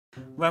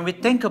When we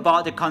think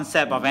about the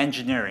concept of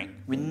engineering,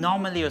 we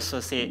normally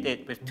associate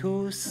it with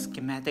tools,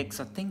 schematics,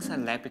 or things like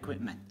lab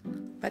equipment.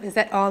 But is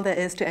that all there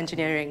is to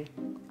engineering?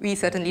 We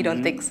certainly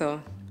don't think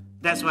so.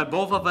 That's why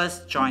both of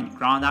us joined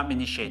Ground Up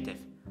Initiative,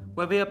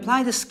 where we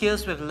apply the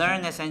skills we've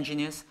learned as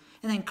engineers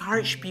and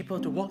encourage people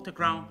to walk the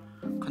ground,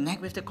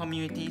 connect with the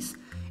communities,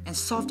 and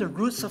solve the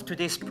roots of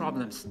today's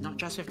problems, not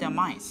just with their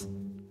minds,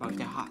 but with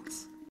their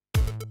hearts.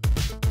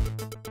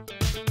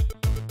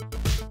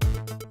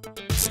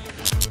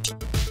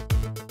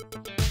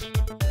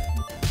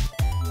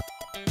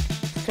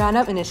 Ground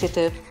Up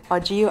Initiative, or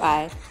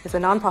GUI, is a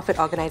non-profit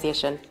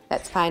organization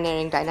that's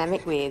pioneering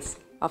dynamic ways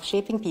of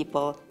shaping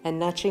people and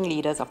nurturing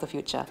leaders of the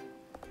future.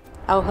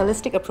 Our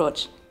holistic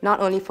approach not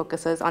only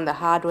focuses on the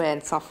hardware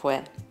and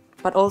software,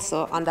 but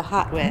also on the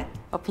hardware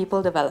of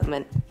people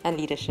development and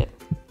leadership,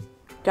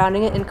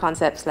 grounding it in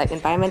concepts like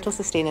environmental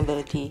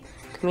sustainability,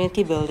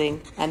 community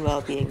building, and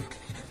well-being.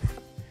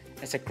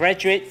 As a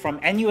graduate from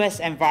NUS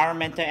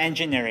Environmental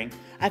Engineering,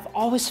 I've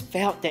always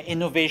felt that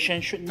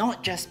innovation should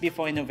not just be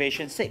for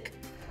innovation's sake.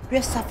 We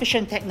have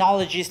sufficient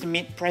technologies to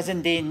meet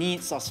present-day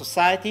needs of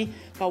society,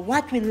 but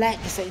what we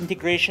lack is the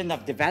integration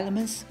of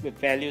developments with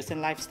values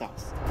and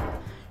lifestyles.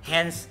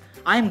 Hence,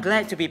 I'm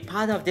glad to be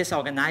part of this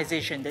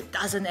organization that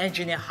doesn't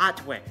engineer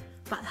hardware,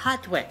 but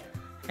hardware,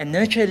 and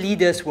nurture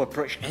leaders who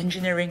approach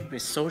engineering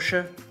with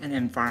social and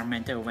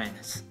environmental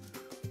awareness.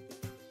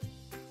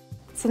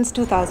 Since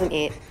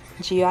 2008,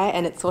 GI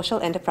and its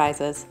social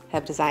enterprises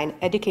have designed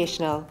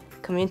educational,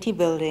 community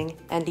building,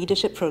 and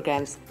leadership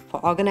programs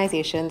for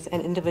organizations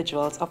and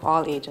individuals of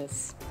all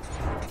ages.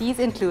 These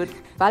include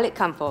Balik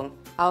Kampung,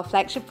 our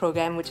flagship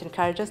program which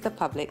encourages the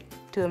public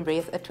to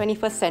embrace a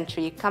 21st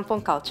century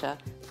kampung culture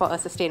for a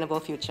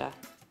sustainable future.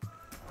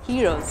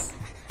 Heroes,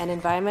 an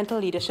environmental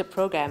leadership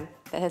program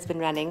that has been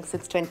running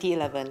since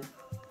 2011.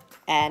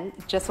 And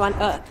Just One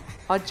Earth,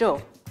 or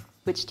JO,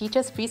 which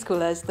teaches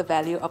preschoolers the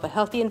value of a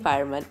healthy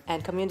environment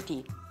and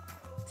community.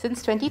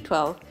 Since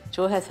 2012,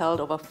 JO has held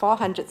over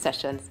 400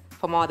 sessions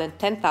for more than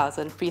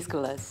 10,000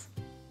 preschoolers.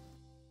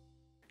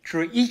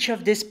 Through each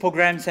of these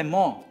programs and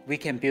more, we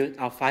can build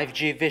our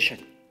 5G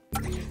vision.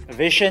 A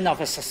vision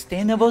of a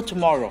sustainable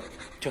tomorrow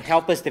to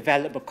help us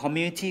develop a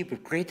community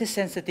with greater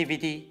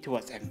sensitivity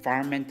towards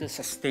environmental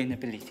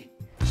sustainability.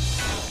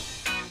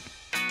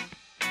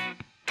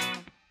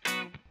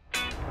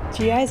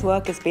 GI's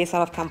work is based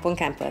out of Kampung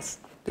Campus.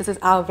 This is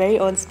our very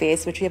own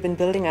space which we have been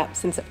building up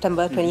since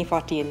September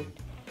 2014.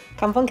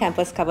 Kampung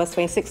Campus covers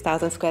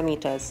 26,000 square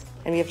meters,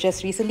 and we have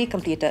just recently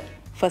completed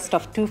first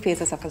of 2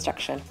 phases of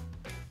construction.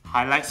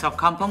 Highlights of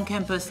Kampung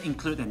Campus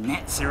include a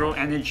net zero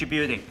energy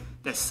building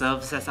that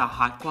serves as our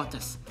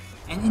headquarters,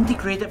 an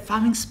integrated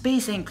farming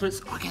space that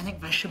includes organic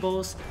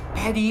vegetables,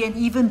 paddy, and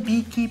even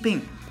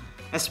beekeeping,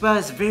 as well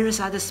as various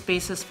other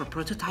spaces for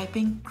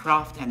prototyping,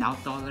 craft, and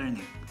outdoor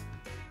learning.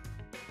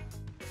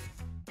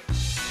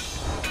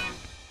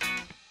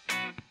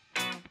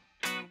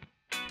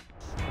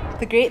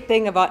 The great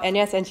thing about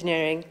NUS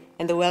Engineering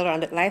and the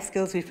well-rounded life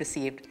skills we've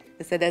received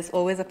is that there's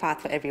always a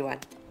path for everyone.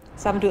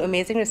 Some do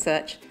amazing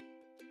research,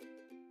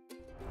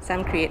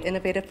 some create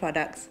innovative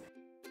products,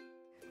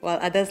 while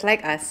others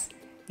like us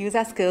use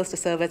our skills to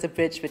serve as a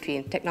bridge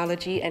between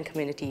technology and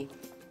community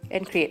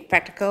and create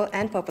practical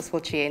and purposeful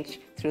change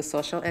through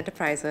social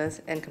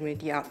enterprises and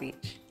community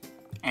outreach.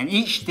 And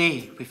each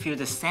day, we feel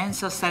the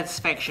sense of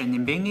satisfaction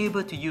in being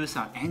able to use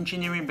our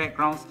engineering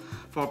backgrounds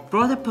for a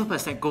broader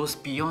purpose that goes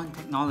beyond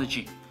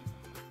technology.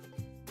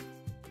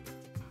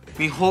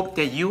 We hope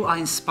that you are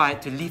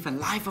inspired to live a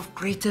life of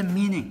greater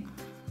meaning.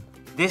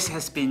 This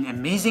has been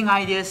amazing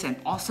ideas and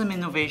awesome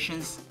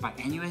innovations by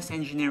NUS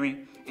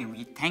Engineering, and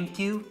we thank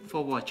you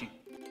for watching.